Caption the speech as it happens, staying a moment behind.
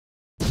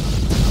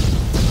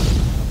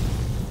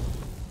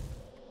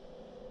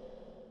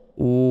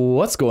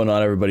What's going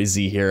on, everybody?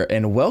 Z here,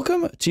 and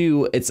welcome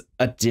to, it's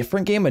a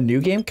different game, a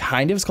new game,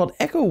 kind of. It's called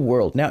Echo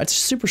World. Now, it's a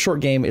super short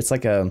game. It's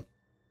like a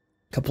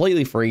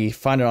completely free.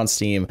 Find it on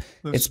Steam.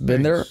 It's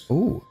been there.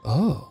 Ooh,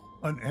 oh.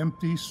 An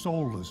empty,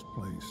 soulless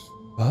place.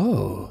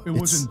 Oh. It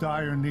was in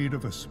dire need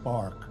of a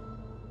spark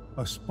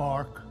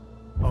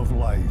of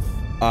life.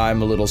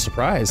 I'm a little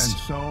surprised. And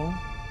so,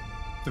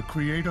 the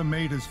creator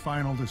made his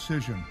final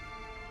decision.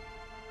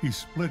 He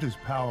split his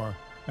power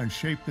and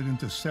shaped it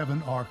into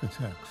 7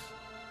 architects.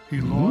 He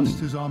lost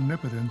his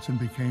omnipotence and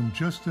became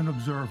just an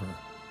observer,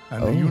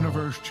 and the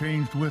universe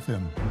changed with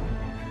him.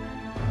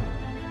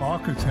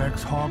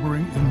 Architects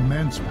harboring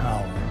immense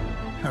power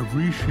have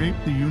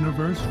reshaped the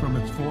universe from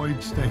its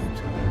void state.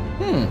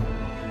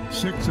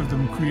 6 of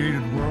them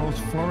created worlds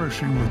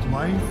flourishing with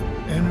life,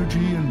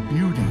 energy, and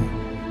beauty.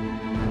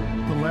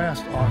 The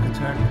last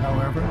architect,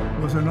 however,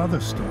 was another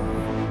story.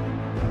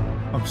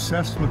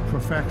 Obsessed with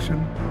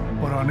perfection,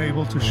 but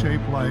unable to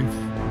shape life,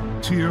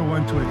 Tyr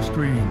went to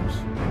extremes,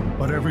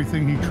 but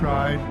everything he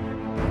tried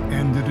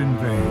ended in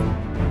vain.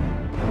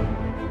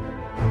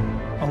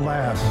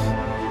 Alas,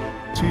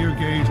 Tyr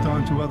gazed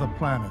onto other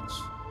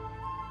planets.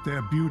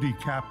 Their beauty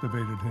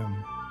captivated him.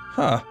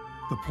 Huh.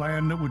 The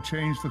plan that would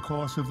change the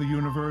course of the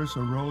universe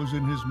arose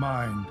in his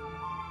mind.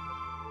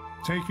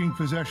 Taking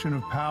possession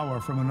of power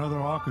from another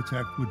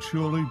architect would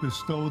surely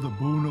bestow the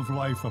boon of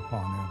life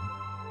upon him.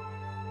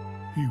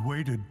 He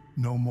waited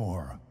no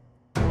more.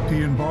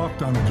 He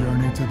embarked on a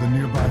journey to the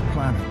nearby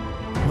planet,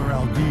 where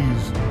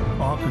Algiz,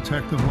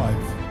 architect of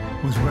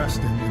life, was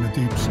resting in a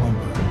deep slumber.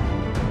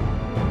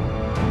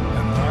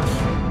 And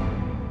thus,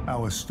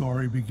 our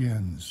story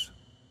begins.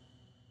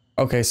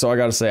 Okay, so I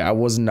gotta say, I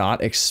was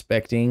not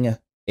expecting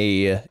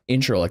a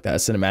intro like that, a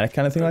cinematic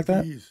kind of thing like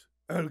that.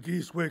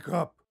 Algiz, wake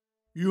up.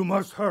 You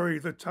must hurry,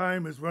 the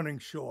time is running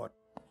short.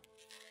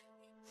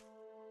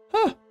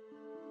 Huh.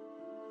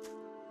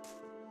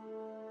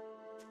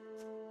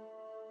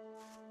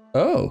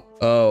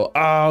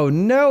 Oh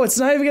no, it's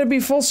not even gonna be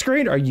full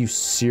screen. Are you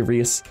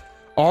serious?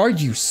 Are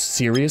you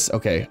serious?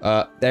 Okay,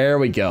 there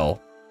we go.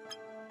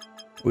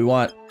 We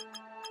want,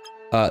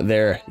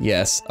 there,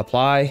 yes,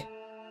 apply,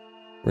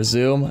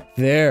 resume,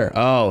 there.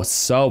 Oh,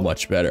 so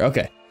much better.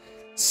 Okay,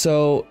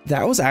 so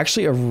that was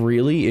actually a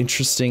really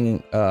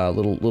interesting,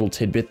 little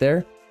tidbit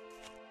there.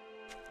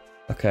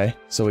 Okay,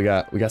 so we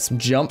got some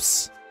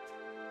jumps.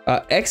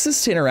 X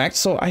is to interact,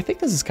 so I think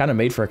this is kind of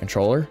made for a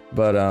controller,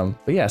 but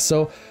yeah,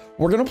 so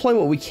we're gonna play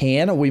what we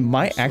can. We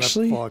might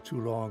actually. Far too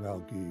long,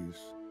 Algiz.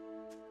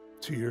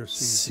 Tyr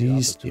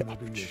seized the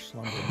opportunity your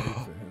slumber made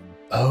for him.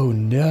 Oh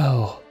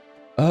no!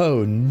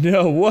 Oh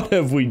no! What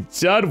have we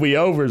done? We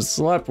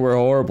overslept. We're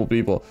horrible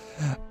people.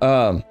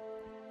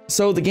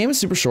 So the game is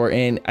super short,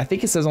 and I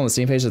think it says on the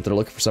Steam page that they're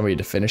looking for somebody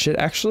to finish it.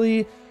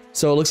 Actually,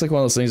 so it looks like one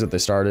of those things that they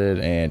started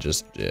and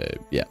just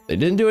yeah, they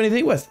didn't do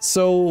anything with.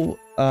 So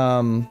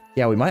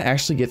yeah, we might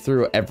actually get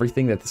through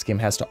everything that this game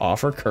has to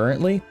offer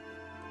currently.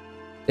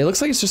 It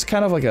looks like it's just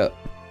kind of like a,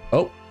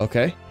 oh,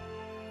 okay.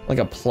 Like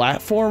a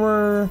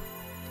platformer,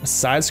 a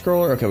side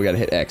scroller. Okay, we gotta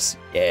hit X.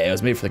 Yeah, it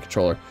was made for the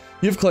controller.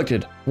 You've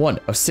collected 1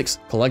 of 6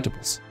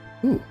 collectibles.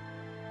 Ooh,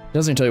 it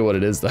doesn't even tell you what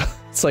it is though.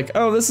 It's like,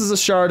 oh, this is a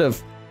shard of,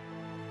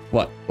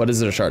 what? What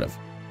is it a shard of?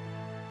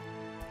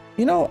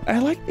 You know, I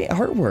like the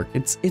artwork.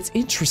 It's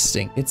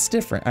interesting. It's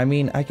different. I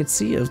mean, I could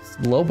see a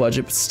low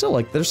budget, but still,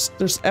 like,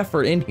 there's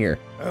effort in here.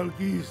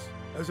 Algiz,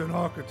 as an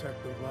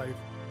architect of life,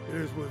 it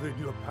is within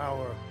your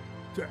power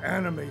to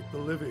animate the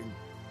living.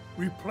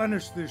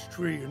 Replenish this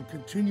tree and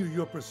continue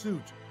your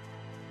pursuit.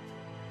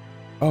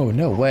 Oh,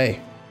 no way.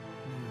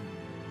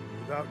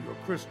 Without your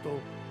crystal,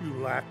 you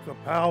lack the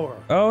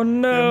power. Oh,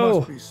 no. There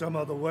must be some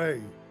other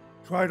way.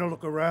 Try to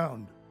look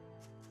around.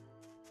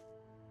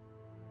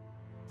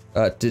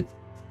 Did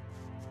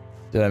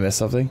I miss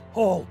something?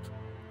 Halt!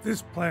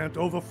 This plant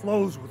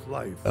overflows with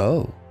life.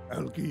 Oh.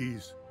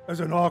 Algiz, as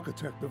an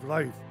architect of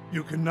life,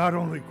 you can not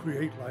only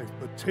create life,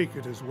 but take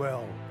it as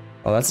well.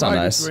 Oh, that's not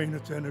nice. Try to drain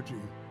its energy.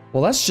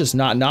 Well, that's just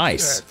not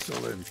nice.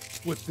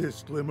 Excellent. With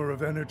this glimmer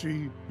of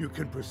energy, you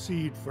can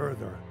proceed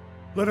further.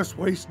 Let us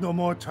waste no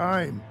more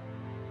time.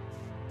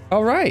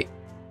 All right.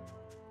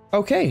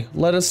 Okay,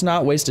 let us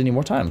not waste any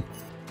more time.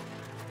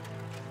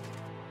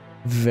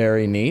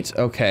 Very neat.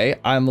 Okay,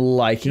 I'm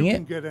liking it. You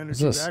can get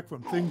energy back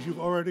from things you've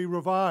already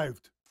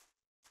revived.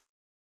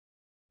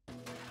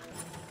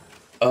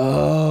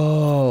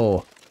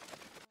 Oh.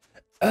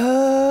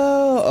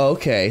 Oh,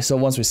 okay. So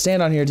once we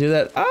stand on here, do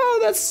that. Oh,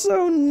 that's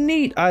so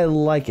neat. I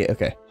like it.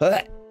 Okay.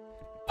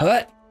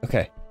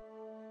 Okay.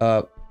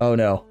 Oh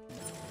no.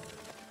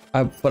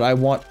 But I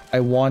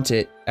want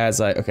it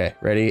as I, okay,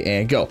 ready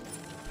and go.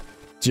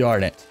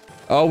 Darn it.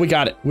 Oh, we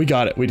got it. We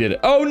got it. We did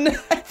it. Oh no,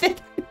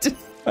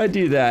 I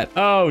do that.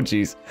 Oh,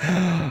 jeez.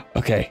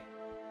 Okay.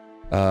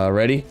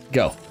 Ready?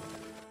 Go.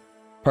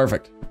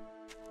 Perfect.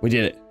 We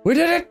did it. We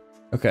did it.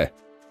 Okay.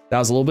 That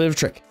was a little bit of a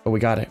trick, but we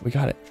got it. We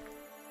got it.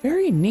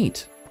 Very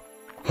neat.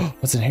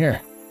 What's in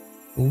here?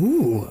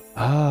 Ooh.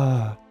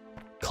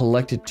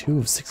 Collected 2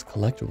 of 6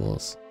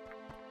 collectibles.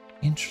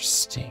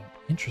 Interesting.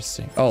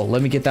 Interesting. Oh,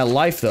 let me get that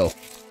life though.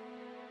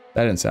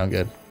 That didn't sound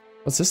good.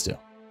 What's this do?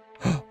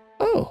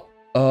 Oh.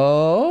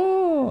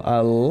 Oh, I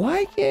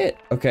like it.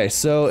 Okay,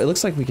 so it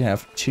looks like we can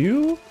have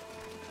 2.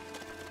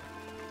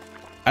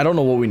 I don't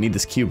know what we need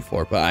this cube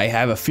for, but I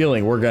have a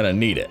feeling we're gonna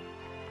need it.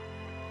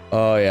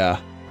 Oh, yeah.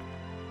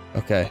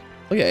 Okay.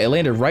 Look at it, it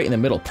landed right in the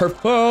middle.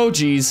 Perfect. Oh,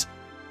 geez.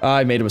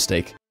 I made a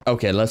mistake.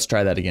 Okay, let's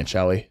try that again,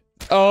 shall we?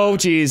 Oh,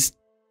 geez.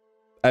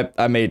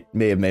 I may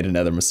have made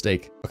another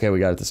mistake. Okay, we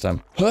got it this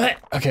time.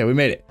 Okay, we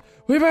made it.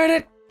 We made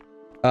it!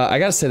 I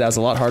gotta say that was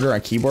a lot harder on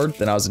keyboard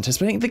than I was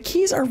anticipating. The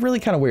keys are really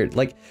kind of weird.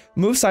 Like,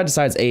 move side to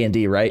side is A and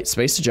D, right?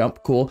 Space to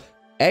jump, cool.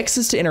 X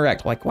is to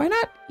interact. Like, why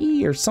not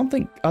E or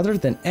something other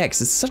than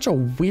X? It's such a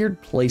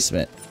weird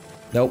placement.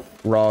 Nope,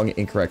 wrong,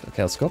 incorrect.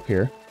 Okay, let's go up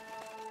here.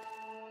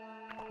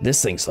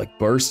 This thing's like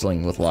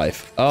bursting with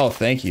life. Oh,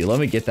 thank you. Let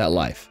me get that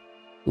life.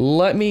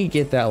 Let me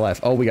get that life.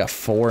 Oh, we got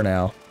 4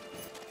 now.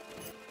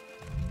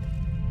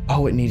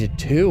 Oh, it needed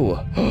 2.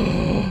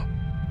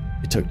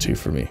 It took 2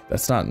 for me.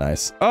 That's not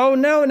nice. Oh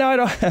no, now I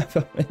don't have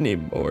them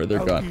anymore.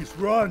 They're gone.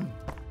 Run.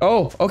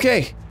 Oh,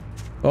 okay.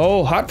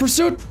 Oh, hot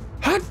pursuit.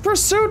 Hot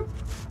pursuit.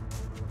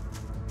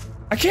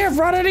 I can't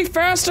run any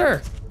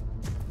faster.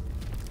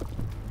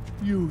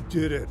 You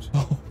did it.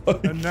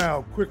 And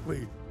now,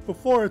 quickly,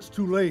 before it's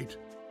too late.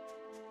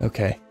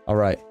 Okay, all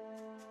right.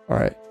 All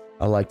right,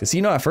 I like this.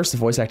 You know, at first the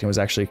voice acting was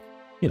actually,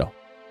 you know,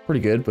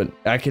 pretty good, but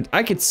I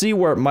could see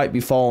where it might be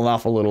falling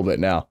off a little bit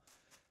now.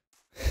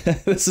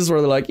 This is where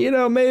they're like, you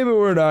know, maybe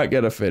we're not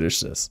gonna finish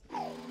this.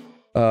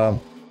 Oh,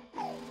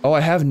 I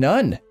have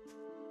none.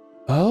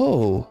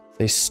 Oh,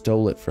 they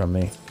stole it from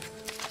me.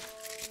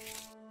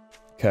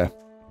 Okay,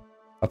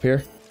 up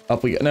here,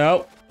 up we go.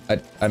 No,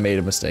 I made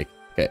a mistake.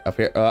 Okay, up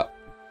here.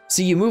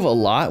 See, you move a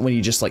lot when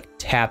you just like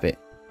tap it,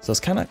 so it's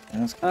kind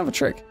of a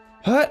trick.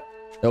 What?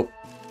 Nope.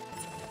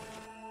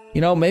 You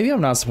know, maybe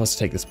I'm not supposed to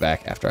take this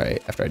back after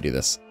I do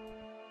this.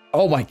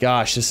 Oh my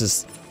gosh, this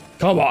is.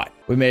 Come on,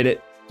 we made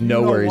it.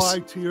 No worries. Why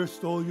Tyr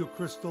stole your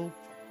crystal?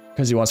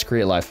 Because he wants to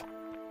create life.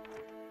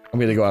 I'm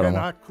gonna go out on one. He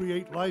cannot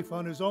create life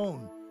on his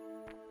own.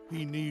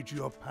 He needs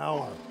your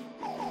power.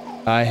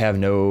 I have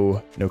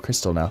no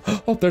crystal now.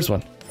 Oh, there's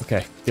one.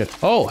 Okay, good.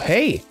 Oh,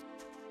 hey.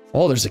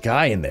 Oh, there's a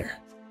guy in there.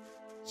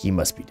 He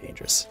must be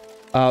dangerous.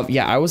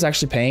 Yeah, I was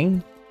actually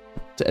paying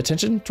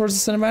attention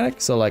towards the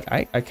cinematic, so like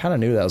I kind of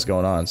knew that was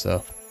going on.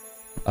 So,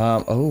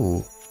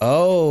 oh,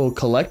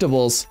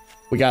 collectibles.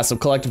 We got some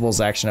collectibles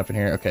action up in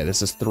here. Okay,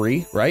 this is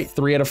 3, right?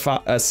 3 out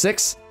of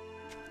 6.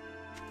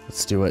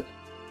 Let's do it.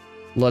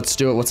 Let's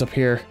do it. What's up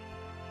here?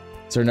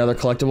 Is there another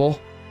collectible?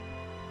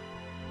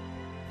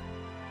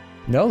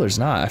 No, there's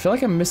not. I feel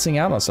like I'm missing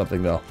out on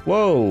something though.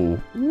 Whoa,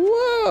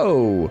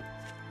 whoa.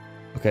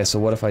 Okay, so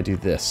what if I do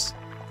this?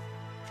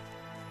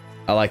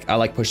 I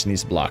like pushing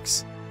these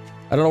blocks.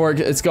 I don't know where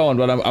it's going,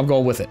 but I'm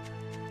going with it.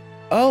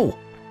 Oh.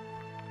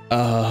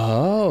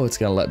 Oh, it's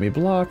gonna let me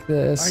block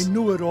this. I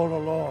knew it all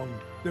along.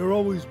 There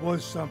always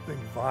was something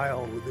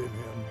vile within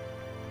him.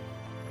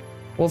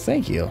 Well,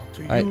 thank you.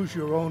 To use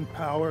your own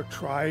power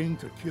trying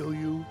to kill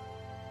you.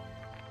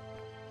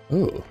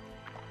 Ooh.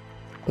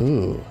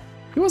 Ooh.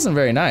 He wasn't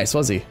very nice,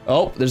 was he?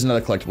 Oh, there's another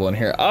collectible in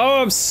here.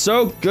 Oh, I'm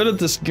so good at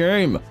this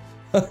game.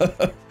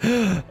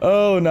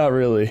 Oh, not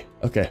really.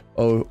 Okay.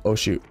 Oh,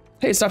 shoot.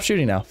 Hey, stop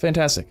shooting now.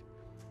 Fantastic.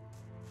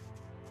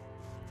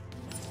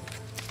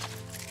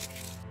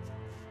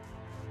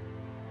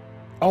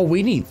 Oh,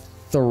 we need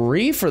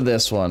 3 for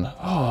this one.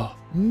 Oh,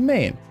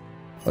 man.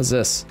 What's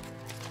this?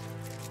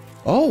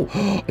 Oh,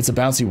 it's a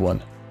bouncy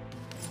one.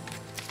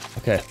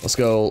 Okay, let's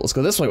go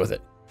this way with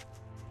it.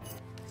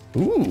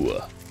 Ooh.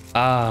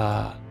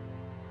 Ah.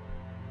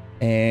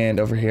 And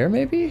over here,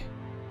 maybe?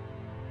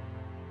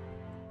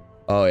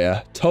 Oh,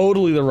 yeah.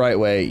 Totally the right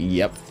way.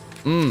 Yep.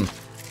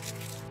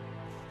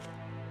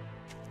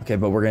 Okay,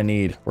 but we're gonna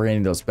need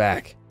those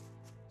back.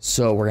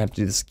 So we're gonna have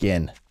to do this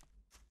again.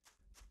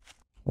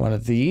 One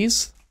of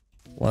these.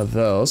 One of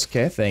those.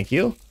 Okay, thank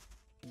you.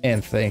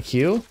 And thank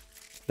you.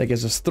 That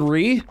gives us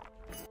 3.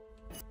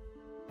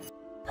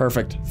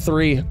 Perfect.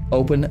 3.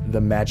 Open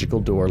the magical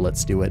door.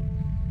 Let's do it.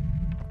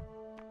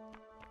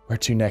 Where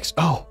to next?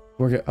 Oh,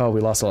 we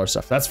lost all our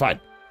stuff. That's fine.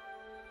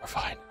 We're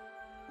fine.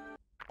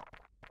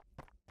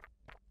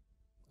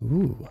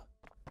 Ooh.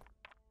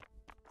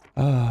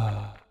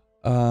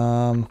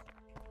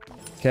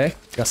 Okay,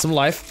 got some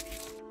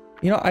life.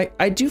 You know,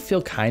 I do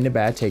feel kind of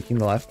bad taking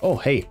the life. Oh,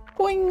 hey.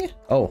 Boing.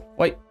 Oh,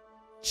 wait.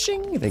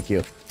 Shing. Thank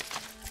you.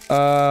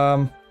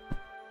 No,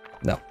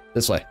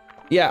 this way.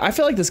 Yeah, I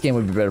feel like this game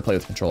would be better to play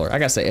with controller. I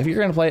gotta say, if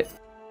you're gonna play it,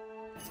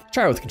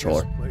 try it with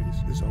controller.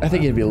 I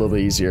think it'd be a little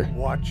bit easier.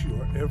 Watch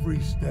your every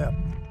step.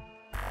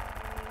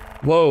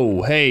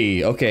 Whoa,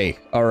 hey, okay.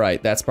 All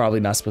right, that's probably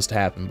not supposed to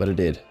happen, but it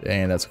did,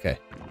 and that's okay.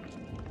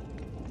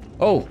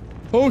 Oh,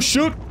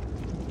 shoot.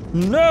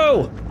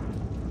 No.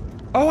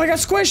 Oh, I got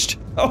squished.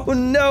 Oh,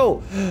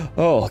 no.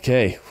 Oh,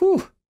 okay.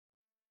 Whew.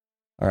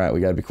 All right, we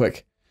gotta be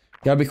quick.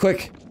 Gotta be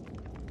quick.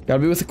 Gotta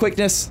be with the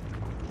quickness.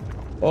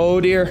 Oh,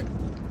 dear.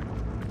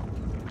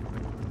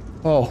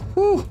 Oh,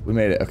 whew. We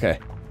made it, okay.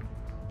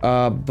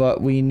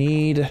 But we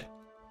need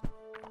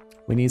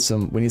We need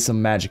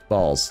some magic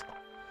balls.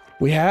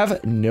 We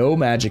have no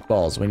magic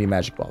balls. We need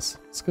magic balls.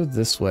 Let's go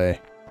this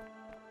way.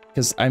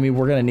 Because, I mean,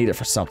 we're gonna need it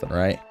for something,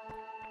 right?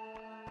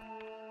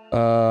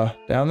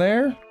 Down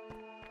there?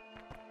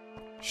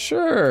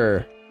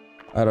 Sure.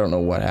 I don't know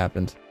what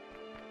happened.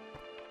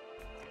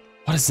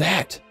 What is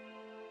that?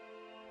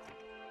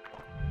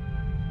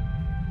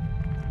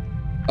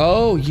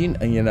 Oh, you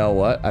know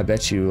what? I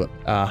bet you,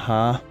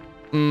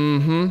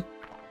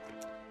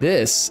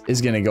 This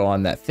is gonna go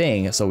on that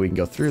thing so we can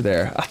go through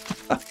there.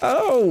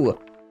 Oh!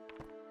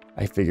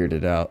 I figured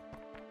it out.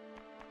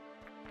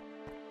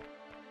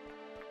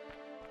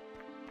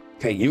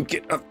 Okay, you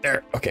get up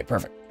there. Okay,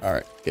 perfect. All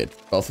right, good.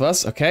 Both of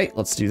us. Okay,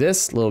 let's do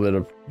this. A little bit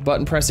of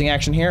button pressing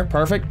action here.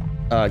 Perfect.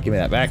 Give me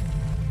that back.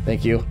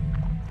 Thank you.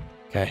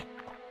 Okay.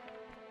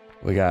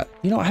 We got,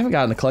 you know, I haven't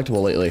gotten a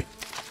collectible lately.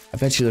 I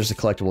bet you there's a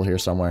collectible here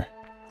somewhere.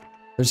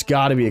 There's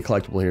gotta be a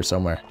collectible here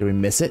somewhere. Did we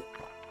miss it?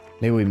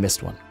 Maybe we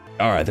missed one.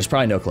 All right, there's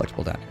probably no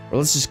collectible down here. But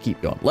let's just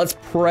keep going. Let's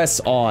press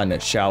on,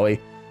 shall we?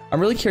 I'm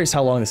really curious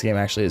how long this game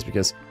actually is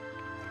because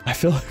I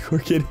feel like we're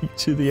getting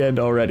to the end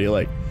already.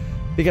 Like,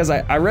 because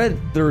I read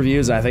the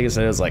reviews and I think it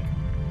said it was like,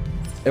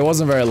 it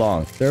wasn't very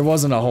long. There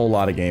wasn't a whole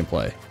lot of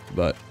gameplay,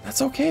 but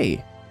that's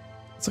okay.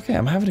 It's okay,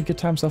 I'm having a good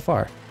time so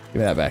far. Give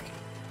me that back.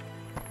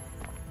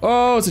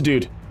 Oh, it's a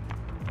dude.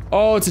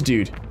 Oh, it's a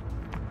dude.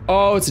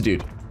 Oh, it's a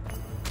dude.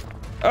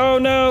 Oh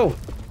no!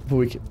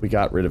 We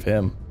got rid of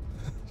him.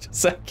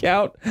 Does that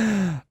count?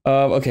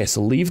 Okay,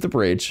 so leave the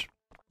bridge.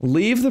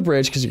 Leave the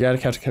bridge because you gotta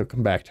have to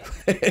come back to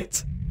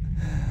it.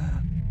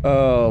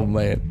 Oh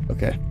man,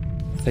 okay.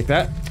 Take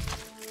that.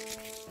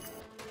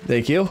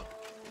 Thank you. All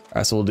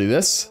right, so we'll do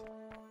this.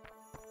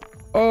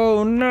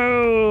 Oh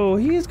no,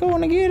 he's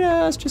going to get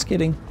us. Just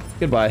kidding.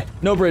 Goodbye.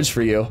 No bridge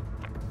for you.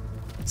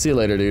 See you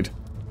later, dude.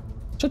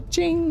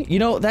 Cha-ching. You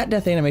know, that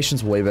death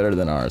animation's way better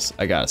than ours,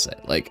 I gotta say.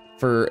 Like,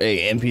 for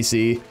a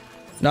NPC,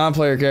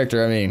 non-player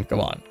character, I mean, come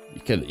on.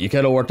 You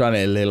could have worked on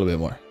it a little bit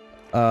more.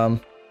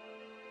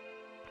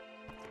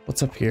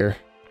 What's up here?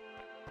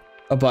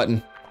 A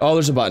button. Oh,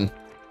 there's a button.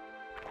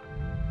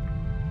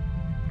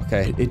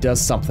 Okay, it does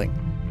something.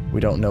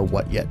 We don't know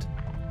what yet.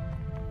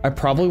 I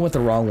probably went the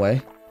wrong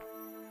way.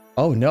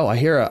 Oh no, I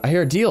hear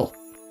a deal.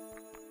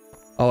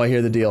 Oh, I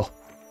hear the deal.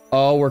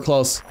 Oh, we're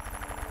close.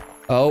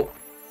 Oh,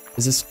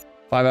 is this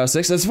 5 out of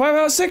 6? It's 5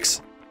 out of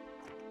 6.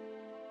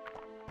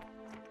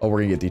 Oh, we're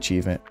gonna get the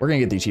achievement. We're gonna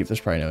get the achievement. There's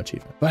probably no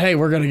achievement, but hey,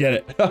 we're gonna get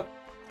it.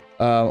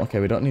 Okay,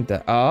 we don't need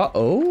that.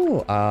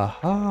 Oh,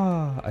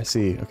 aha. I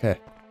see. Okay.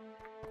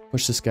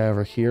 Push this guy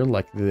over here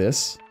like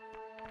this.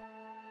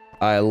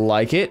 I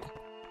like it.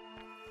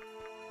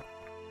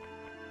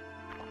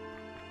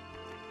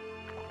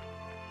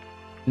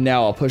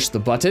 Now I'll push the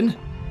button.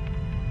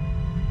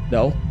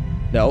 No,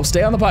 no,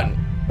 stay on the button.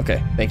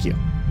 Okay, thank you.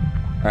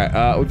 All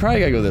right, we probably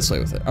gotta go this way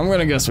with it. I'm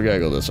gonna guess we gotta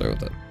go this way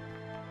with it.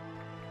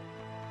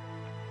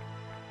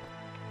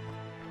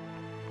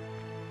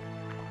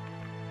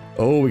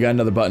 Oh, we got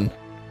another button.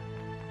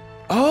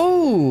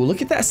 Oh,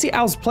 look at that. See,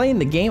 I was playing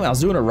the game, I was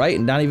doing it right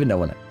and not even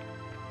knowing it.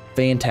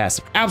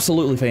 Fantastic,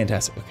 absolutely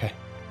fantastic. Okay,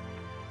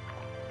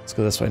 let's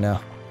go this way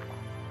now.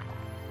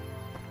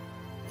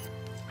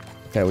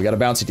 Okay, we got a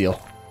bouncy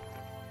deal.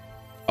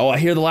 Oh, I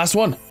hear the last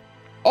one.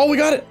 Oh, we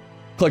got it.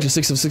 Collected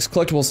 6 of 6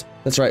 collectibles.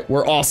 That's right,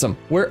 we're awesome.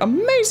 We're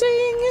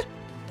amazing.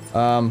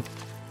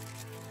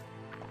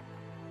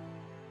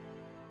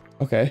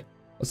 Okay,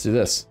 let's do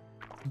this.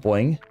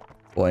 Boing,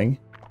 boing,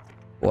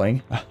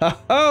 boing.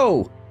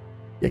 Oh,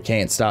 you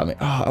can't stop me.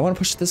 Oh, I want to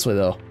push it this way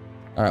though.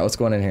 All right, what's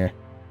going in here?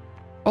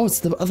 Oh, it's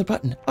the other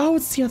button. Oh,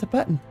 it's the other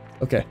button.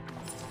 Okay,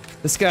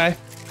 this guy.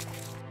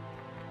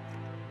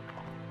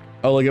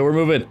 Oh, look at, we're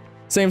moving.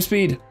 Same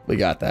speed. We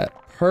got that.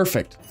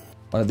 Perfect.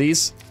 One of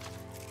these.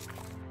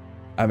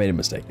 I made a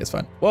mistake. It's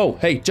fine. Whoa,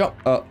 hey, jump.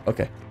 Oh,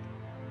 okay.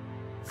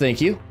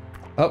 Thank you.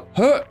 Oh,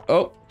 huh.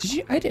 Oh, did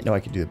you? I didn't know I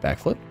could do the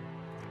backflip.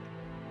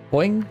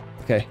 Boing.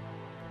 Okay.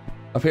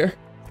 Up here.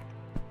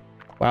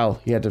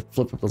 Wow, he had to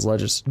flip up those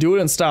ledges. Do it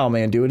in style,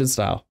 man. Do it in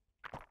style.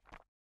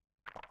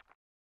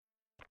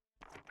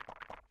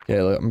 Okay,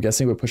 I'm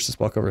guessing we push this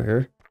block over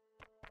here.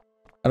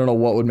 I don't know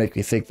what would make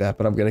me think that,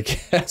 but I'm gonna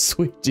guess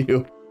we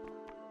do.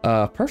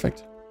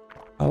 Perfect.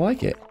 I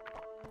like it.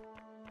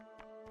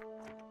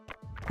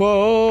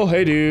 Whoa,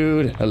 hey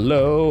dude.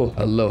 Hello,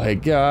 hello, hey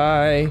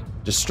guy.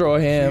 Destroy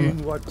him.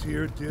 Seeing what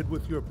Tyr did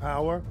with your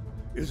power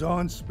is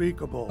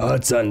unspeakable. Oh,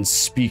 it's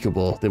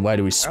unspeakable. Then why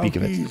do we speak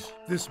of it?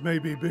 This may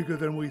be bigger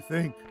than we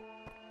think.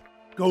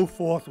 Go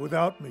forth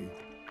without me.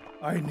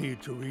 I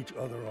need to reach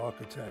other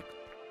architects.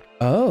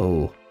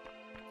 Oh.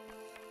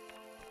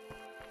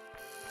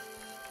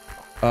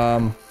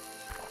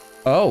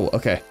 Oh,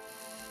 okay.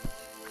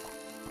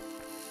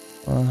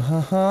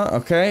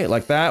 Okay,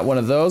 like that. One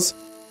of those.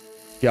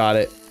 Got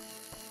it.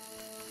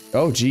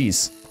 Oh,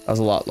 geez. That was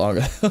a lot longer.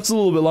 That was a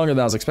little bit longer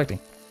than I was expecting.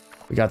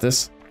 We got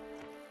this.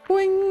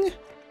 Boing.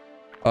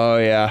 Oh,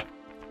 yeah.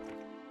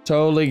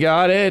 Totally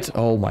got it.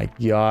 Oh, my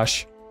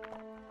gosh.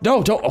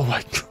 No, don't. Oh,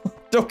 my God.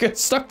 Don't get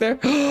stuck there.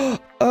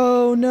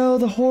 Oh, no.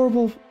 The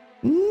horrible.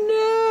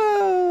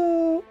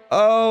 No.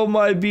 Oh,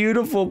 my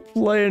beautiful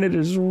planet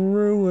is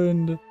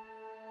ruined. Is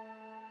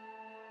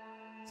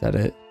that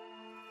it?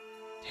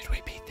 Did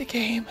we beat the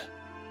game?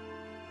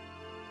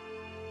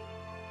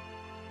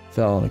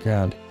 Fell on the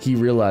ground. He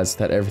realized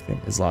that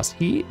everything is lost.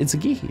 It's a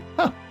Gihi.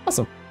 Huh,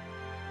 awesome.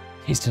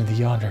 Gazed into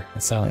yonder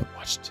and silently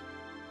watched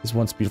his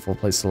once beautiful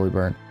place slowly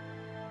burn.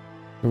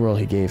 The world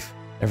he gave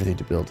everything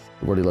to build.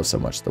 The world he loved so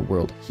much. The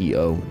world he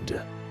owned.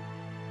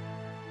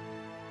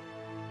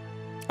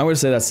 I'm going to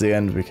say that's the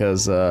end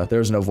because there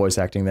was no voice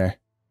acting there.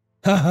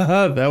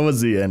 That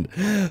was the end.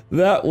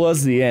 That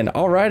was the end.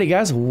 Alrighty,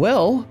 guys.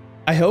 Well,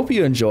 I hope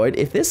you enjoyed.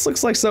 If this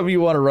looks like something you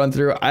want to run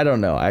through, I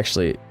don't know,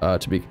 actually,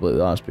 to be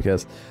completely honest,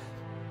 because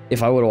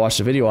if I would have watched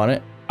a video on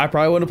it, I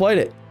probably wouldn't have played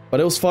it. But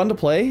it was fun to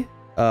play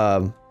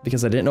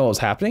because I didn't know what was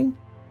happening.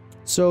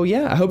 So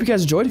yeah, I hope you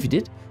guys enjoyed. If you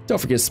did, don't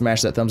forget to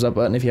smash that thumbs up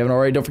button. If you haven't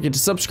already, don't forget to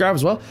subscribe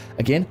as well.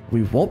 Again,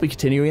 we won't be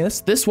continuing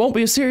this. This won't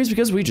be a series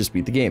because we just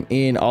beat the game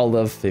in all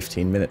of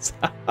 15 minutes.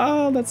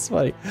 Oh, that's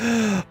funny.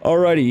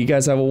 Alrighty, you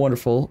guys have a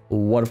wonderful,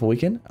 wonderful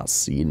weekend. I'll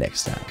see you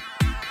next time.